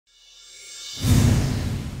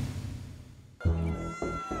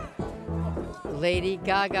Lady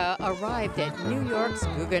Gaga arrived at New York's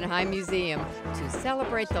Guggenheim Museum to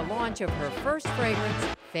celebrate the launch of her first fragrance,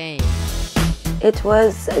 Fame. It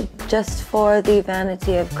was just for the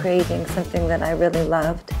vanity of creating something that I really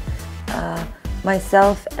loved.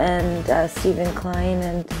 Myself and Stephen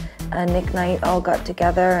Klein and Nick Knight all got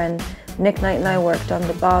together, and Nick Knight and I worked on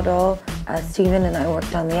the bottle. Stephen and I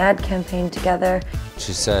worked on the ad campaign together.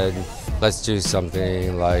 She said, let's do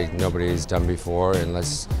something like nobody's done before, and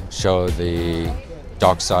let's show the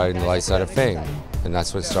dark side and the light side of fame. And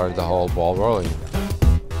that's what started the whole ball rolling.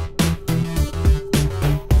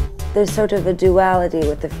 There's sort of a duality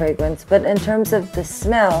with the fragrance, but in terms of the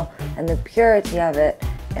smell and the purity of it,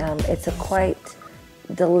 it's a quite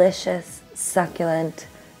delicious, succulent,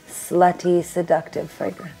 slutty, seductive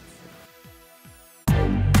fragrance.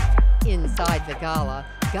 Inside the gala,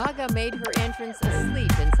 Gaga made her entrance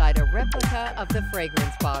asleep inside a replica of the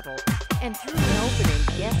fragrance bottle, and through an opening,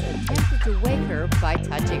 guests attempted to wake her by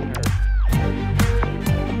touching her.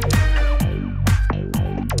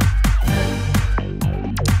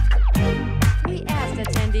 We asked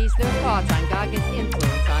attendees their thoughts on Gaga's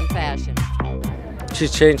influence on fashion.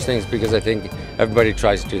 She's changed things because I think everybody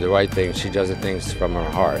tries to do the right thing. She does the things from her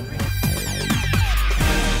heart.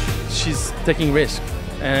 She's taking risk,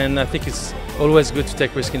 and I think it's always good to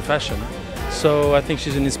take risk in fashion. So I think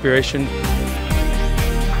she's an inspiration.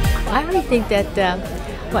 I really think that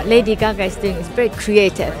what Lady Gaga is doing is very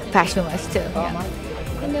creative, fashion-wise too. Yeah.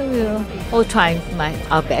 And then we'll all try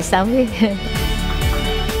our best, aren't we?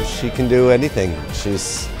 She can do anything.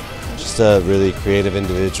 She's just a really creative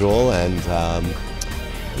individual, and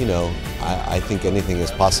you know, I think anything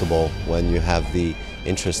is possible when you have the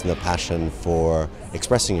interest and the passion for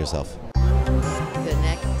expressing yourself. The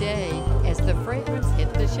next day, as the fragrance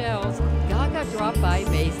hit the shelves, Gaga dropped by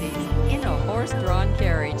Macy's in a horse-drawn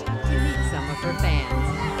carriage to meet some of her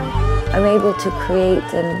fans. I'm able to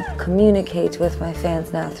create and communicate with my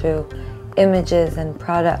fans now through images and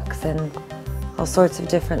products and all sorts of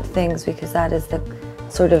different things, because that is the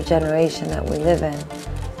sort of generation that we live in.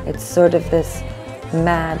 It's sort of this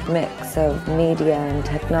mad mix of media and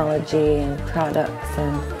technology and products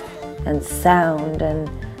and sound and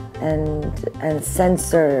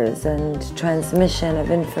sensors and transmission of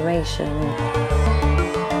information.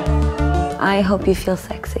 I hope you feel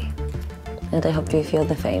sexy, and I hope you feel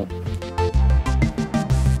the fame.